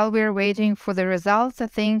 And while we're waiting for the results, I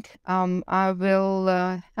think I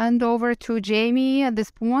will hand over to Jamie at this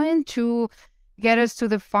point to get us to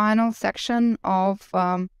the final section of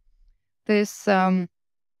this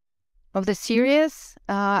of the series.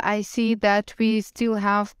 I see that we still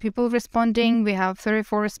have people responding. We have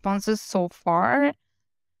 34 responses so far,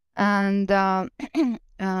 and I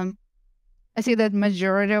see that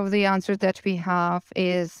majority of the answers that we have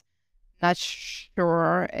is not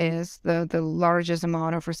sure is the largest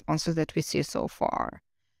amount of responses that we see so far,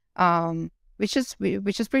 which is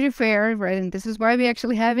pretty fair, right? And this is why we're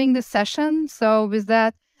actually having this session. So with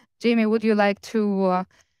that, Jamie, would you like to?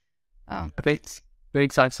 Thanks,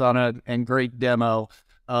 Oksana, and great demo.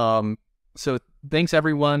 So thanks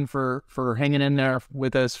everyone for hanging in there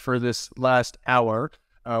with us for this last hour.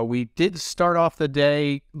 We did start off the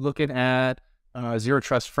day looking at Zero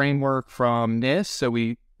Trust Framework from NIST. So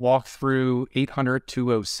we walked through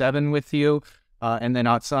 800-207 with you. And then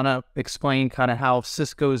Oksana explained kind of how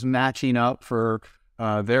Cisco's matching up for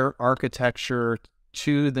their architecture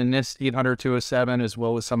to the NIST 800-207, as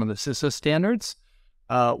well as some of the CISA standards.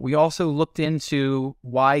 We also looked into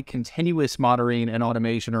why continuous monitoring and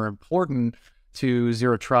automation are important to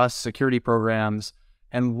zero trust security programs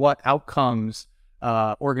and what outcomes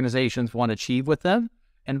organizations want to achieve with them.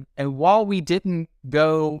 And while we didn't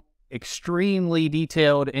go extremely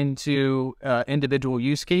detailed into individual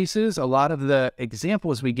use cases, a lot of the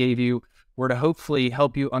examples we gave you were to hopefully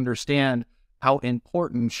help you understand how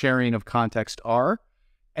important sharing of context are.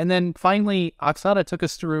 And then finally, Oksana took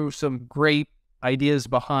us through some great ideas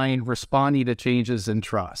behind responding to changes in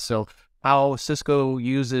trust. So how Cisco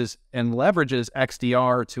uses and leverages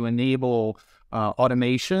XDR to enable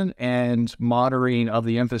automation and monitoring of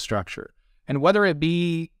the infrastructure. And whether it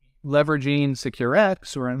be leveraging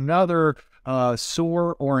SecureX or another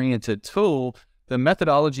SOAR-oriented tool, the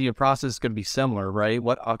methodology and process is going to be similar, right?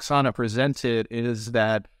 What Oksana presented is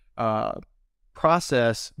that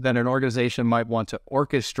process that an organization might want to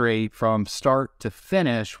orchestrate from start to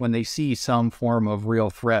finish when they see some form of real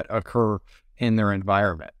threat occur in their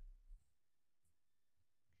environment.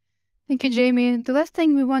 Thank you, Jamie. The last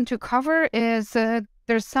thing we want to cover is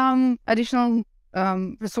there's some additional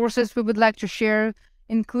resources we would like to share,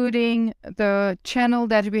 including the channel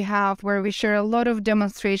that we have where we share a lot of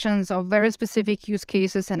demonstrations of very specific use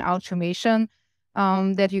cases and automation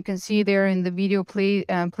that you can see there in the video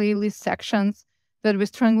playlist sections, that we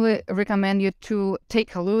strongly recommend you to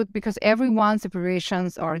take a look, because everyone's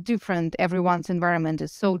operations are different. Everyone's environment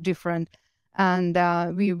is so different. And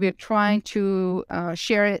we're trying to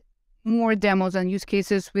share more demos and use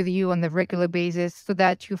cases with you on a regular basis so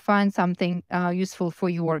that you find something useful for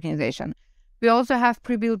your organization. We also have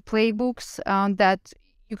pre-built playbooks that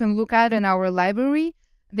you can look at in our library.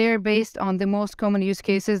 They're based on the most common use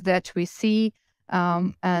cases that we see,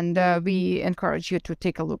 and we encourage you to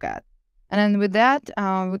take a look at. And then with that,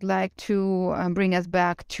 I would like to bring us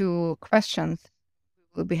back to questions.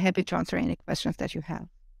 We'll be happy to answer any questions that you have.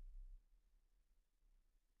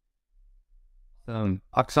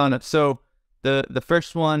 Oksana, so the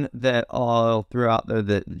first one that I'll throw out there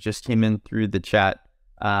that just came in through the chat,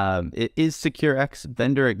 is SecureX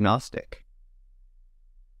vendor agnostic?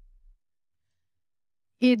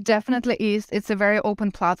 It definitely is. It's a very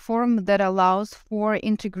open platform that allows for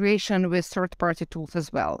integration with third-party tools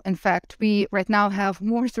as well. In fact, we right now have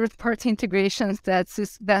more third-party integrations than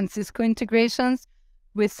Cisco integrations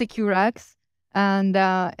with SecureX. And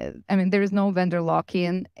I mean, there is no vendor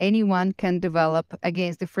lock-in. Anyone can develop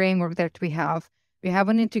against the framework that we have. We have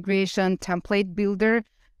an integration template builder,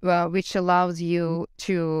 which allows you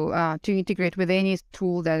to integrate with any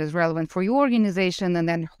tool that is relevant for your organization, and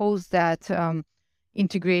then host that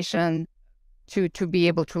integration to be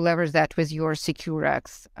able to leverage that with your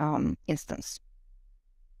SecureX instance.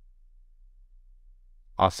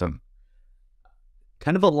 Awesome.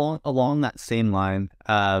 Kind of along that same line,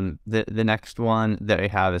 the next one that I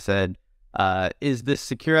have is said, is this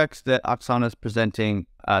SecureX that Oksana is presenting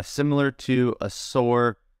similar to a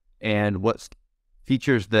SOAR, and what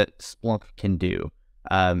features that Splunk can do?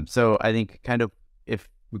 So I think kind of if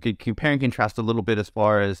we could compare and contrast a little bit as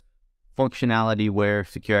far as functionality where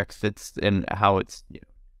SecureX fits and how it's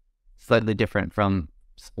slightly different from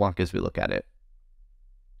Splunk as we look at it.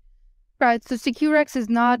 Right, so SecureX is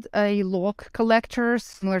not a log collector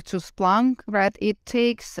similar to Splunk, right? It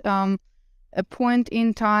takes a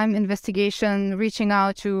point-in-time investigation, reaching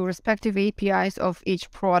out to respective APIs of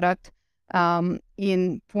each product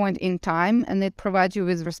in point in time, and it provides you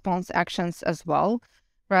with response actions as well,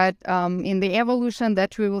 right? In the evolution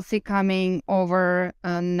that we will see coming over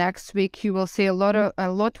next week, you will see a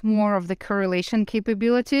lot more of the correlation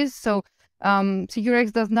capabilities. So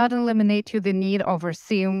SecureX does not eliminate you the need of a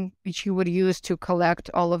SIEM, which you would use to collect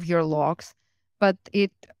all of your logs, but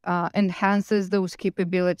it enhances those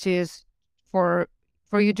capabilities for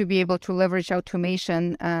you to be able to leverage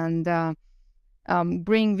automation and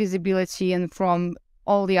bring visibility in from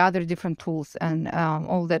all the other different tools and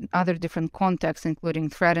all the other different contexts, including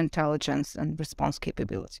threat intelligence and response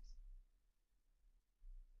capabilities.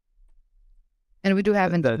 And we do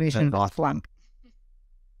have integration with awesome. Splunk.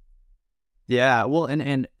 Yeah, well,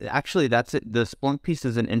 and actually, that's it. The Splunk piece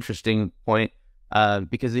is an interesting point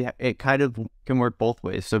because it kind of can work both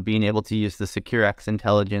ways. So being able to use the SecureX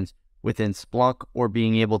intelligence within Splunk, or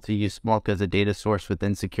being able to use Splunk as a data source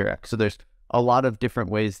within SecureX. So there's a lot of different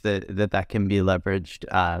ways that can be leveraged.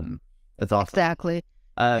 That's awesome. Exactly.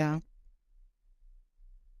 Yeah.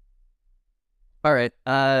 All right.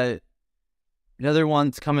 Another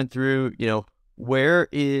one's coming through. Where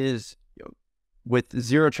is, with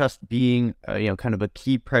zero trust being kind of a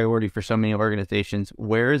key priority for so many organizations,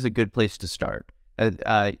 where is a good place to start?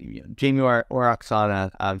 Jamie or Oksana,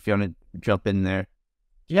 if you want to jump in there.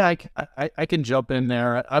 Yeah, I can jump in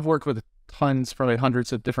there. I've worked with tons, probably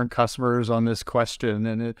hundreds of different customers on this question,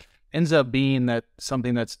 and it ends up being that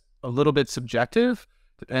something that's a little bit subjective.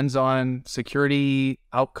 Depends on security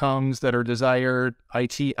outcomes that are desired,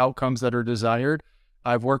 IT outcomes that are desired.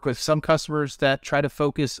 I've worked with some customers that try to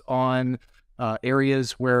focus on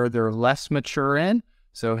areas where they're less mature in.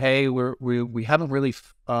 So, hey, we haven't really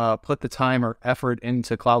put the time or effort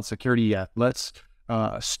into cloud security yet. Let's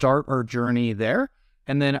start our journey there.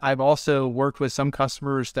 And then I've also worked with some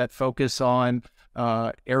customers that focus on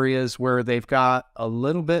areas where they've got a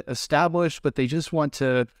little bit established, but they just want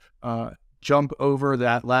to jump over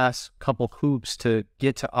that last couple hoops to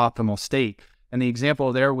get to optimal state. And the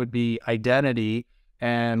example there would be identity.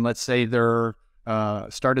 And let's say they're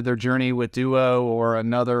started their journey with Duo or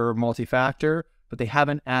another multi-factor, but they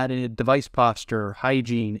haven't added device posture,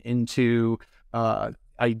 hygiene into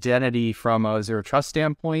identity from a zero trust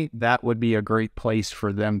standpoint. That would be a great place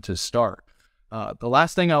for them to start. The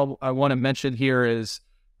last thing I want to mention here is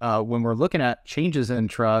when we're looking at changes in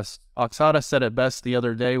trust, Oksana said it best the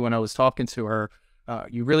other day when I was talking to her.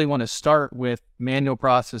 You really want to start with manual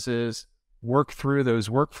processes, work through those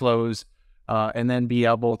workflows, and then be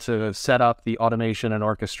able to set up the automation and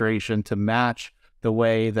orchestration to match the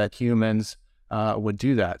way that humans would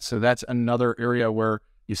do that. So that's another area where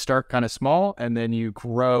you start kind of small and then you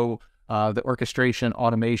grow the orchestration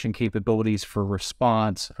automation capabilities for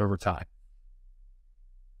response over time.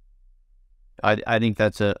 I think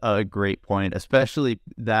that's a great point, especially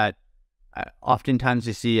that oftentimes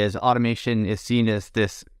you see as automation is seen as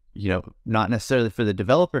this, not necessarily for the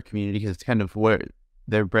developer community because it's kind of where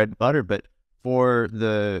their bread and butter, but for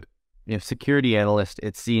the security analyst,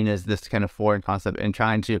 it's seen as this kind of foreign concept, and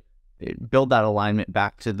trying to build that alignment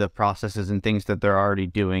back to the processes and things that they're already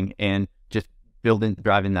doing and just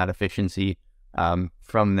driving that efficiency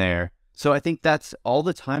from there. So I think that's all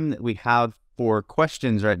the time that we have for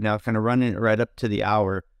questions right now, kind of running right up to the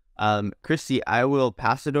hour. Christy, I will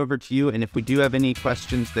pass it over to you. And if we do have any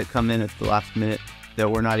questions that come in at the last minute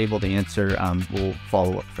that we're not able to answer, we'll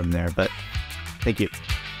follow up from there. But thank you.